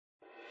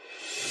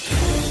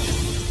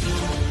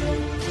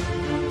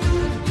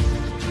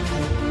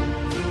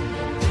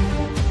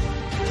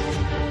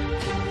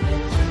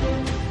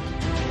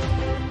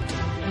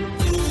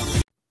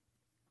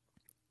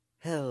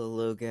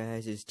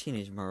guys, it's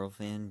Teenage Marvel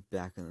Fan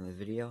back in the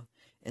video.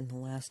 In the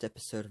last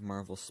episode of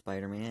Marvel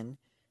Spider-Man,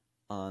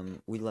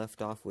 we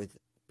left off with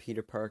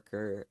Peter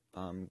Parker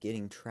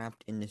getting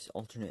trapped in this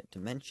alternate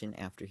dimension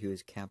after he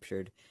was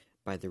captured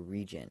by the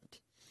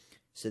Regent.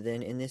 So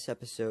then in this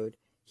episode,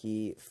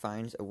 he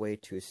finds a way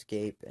to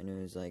escape, and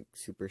it was like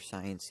super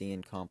sciencey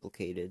and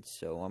complicated,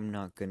 so I'm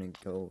not gonna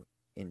go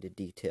into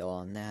detail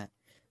on that.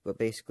 But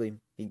basically,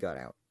 he got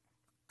out.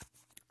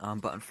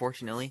 But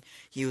unfortunately,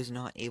 he was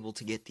not able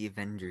to get the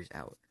Avengers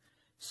out.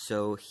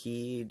 So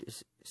he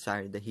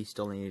decided that he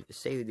still needed to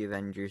save the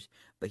Avengers,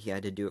 but he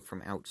had to do it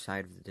from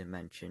outside of the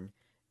dimension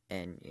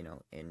and,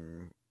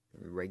 in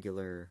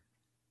regular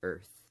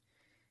Earth.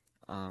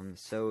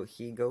 So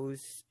he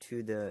goes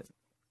to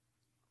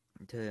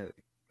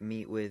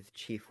meet with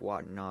Chief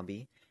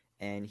Watanabe,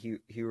 and he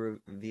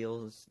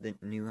reveals the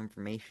new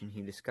information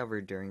he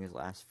discovered during his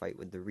last fight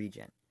with the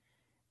Regent.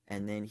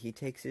 And then he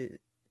takes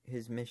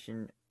his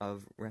mission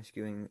of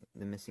rescuing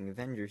the missing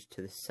Avengers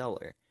to the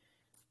Cellar,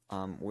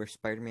 where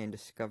Spider-Man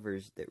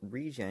discovers that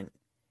Regent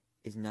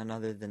is none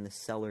other than the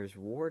Cellar's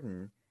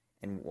warden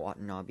and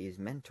Watanabe's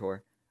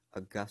mentor,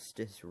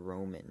 Augustus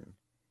Roman.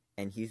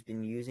 And he's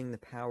been using the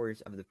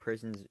powers of the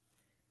prison's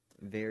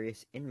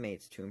various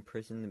inmates to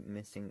imprison the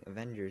missing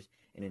Avengers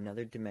in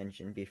another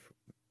dimension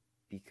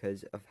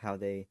because of how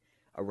they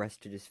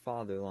arrested his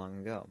father long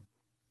ago.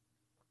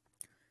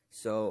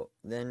 So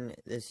then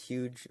this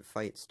huge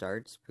fight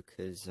starts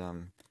because,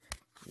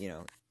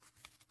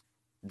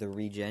 the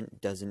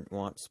Regent doesn't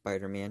want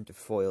Spider-Man to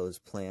foil his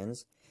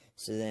plans.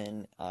 So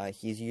then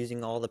he's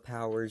using all the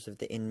powers of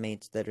the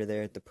inmates that are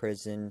there at the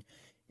prison.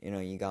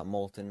 You got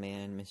Molten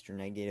Man, Mr.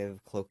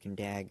 Negative, Cloak and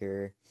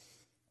Dagger.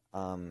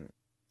 In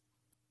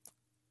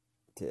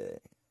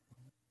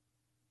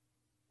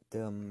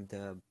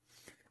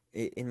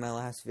my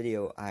last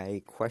video,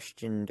 I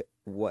questioned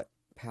what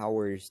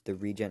powers the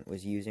Regent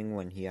was using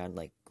when he had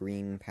like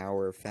green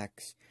power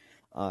effects.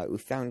 We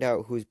found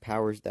out whose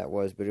powers that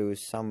was, but it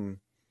was some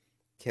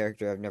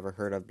character I've never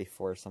heard of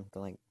before, something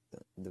like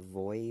the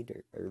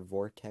Void or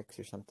Vortex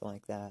or something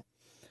like that.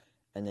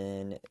 And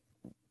then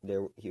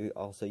he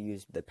also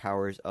used the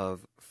powers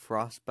of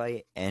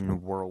Frostbite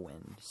and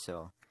Whirlwind,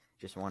 so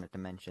just wanted to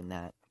mention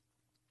that.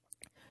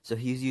 So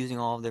he's using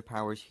all of their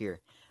powers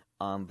here,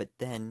 but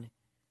then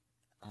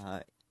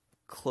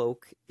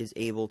Cloak is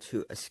able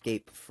to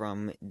escape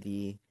from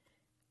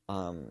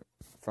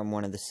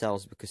one of the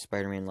cells because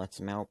Spider-Man lets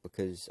him out,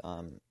 because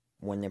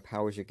when their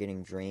powers are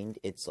getting drained,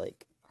 it's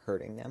like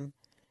hurting them.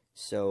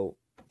 So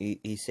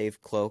he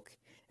saved Cloak,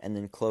 and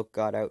then Cloak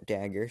got out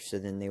Dagger, so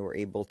then they were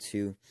able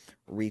to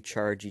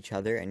recharge each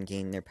other and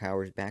gain their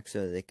powers back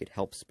so that they could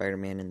help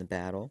Spider-Man in the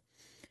battle.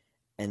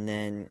 And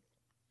then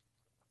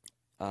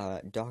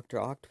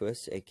Dr.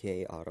 Octopus,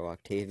 aka Otto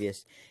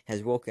Octavius,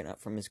 has woken up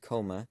from his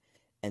coma,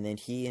 and then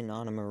he and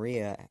Anna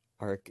Maria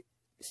are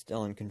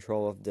still in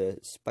control of the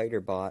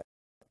spider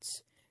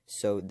bots,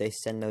 so they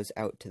send those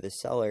out to the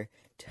Cellar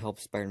to help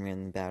Spider-Man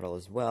in the battle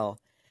as well.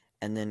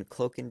 And then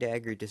Cloak and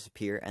Dagger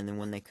disappear, and then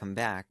when they come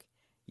back,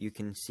 you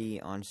can see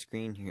on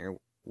screen here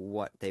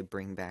what they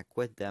bring back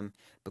with them,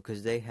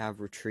 because they have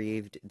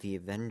retrieved the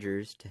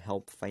Avengers to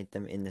help fight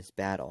them in this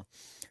battle.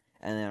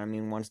 And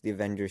then, once the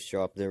Avengers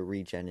show up, the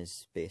Regent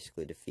is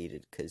basically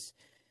defeated, because,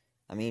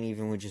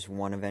 even with just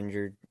one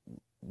Avenger,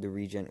 the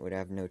Regent would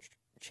have no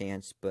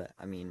chance, but,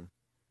 5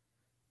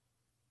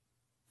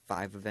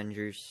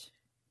 Avengers,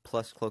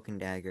 plus Cloak and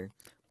Dagger,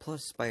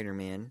 plus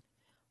Spider-Man,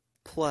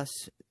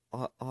 plus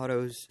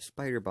Otto's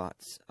spider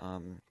bots.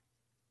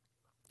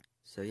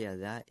 So yeah,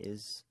 that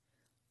is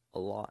a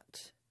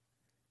lot.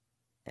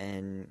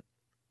 And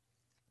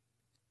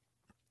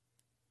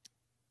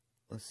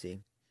let's see.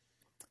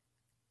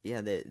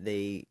 Yeah,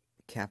 they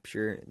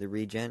capture the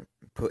Regent,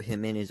 put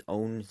him in his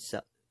own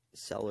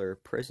cellar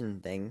prison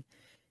thing,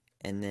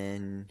 and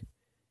then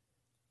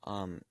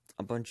a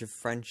bunch of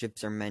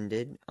friendships are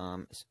mended,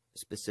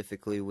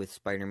 specifically with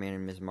Spider-Man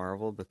and Ms.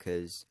 Marvel,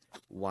 because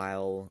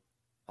while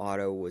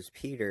Otto was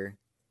Peter,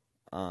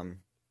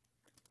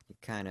 he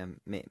kind of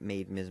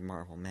made Ms.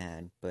 Marvel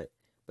mad, but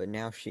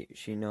now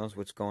she knows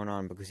what's going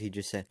on, because he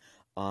just said,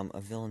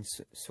 a villain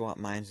swapped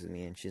minds with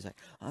me, and she's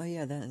like, oh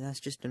yeah, that's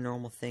just a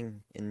normal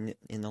thing in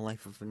the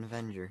life of an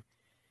Avenger.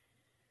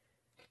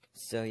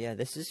 So yeah,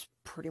 this is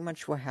pretty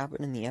much what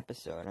happened in the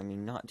episode.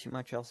 Not too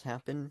much else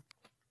happened,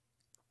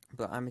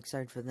 but I'm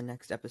excited for the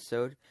next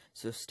episode,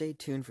 so stay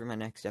tuned for my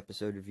next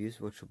episode reviews,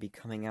 which will be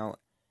coming out,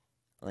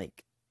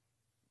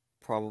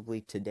 probably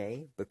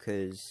today,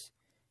 because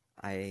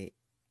I'm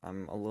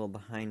a little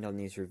behind on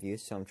these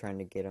reviews, so I'm trying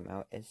to get them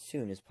out as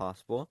soon as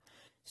possible.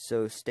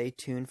 So stay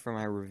tuned for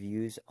my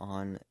reviews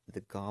on the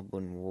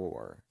Goblin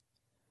War.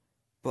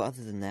 But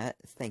other than that,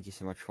 thank you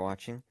so much for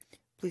watching.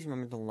 Please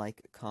remember to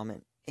like,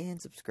 comment, and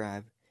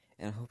subscribe,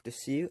 and I hope to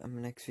see you in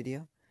my next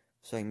video,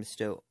 so I can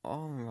bestow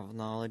all my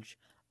knowledge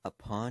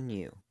upon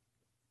you.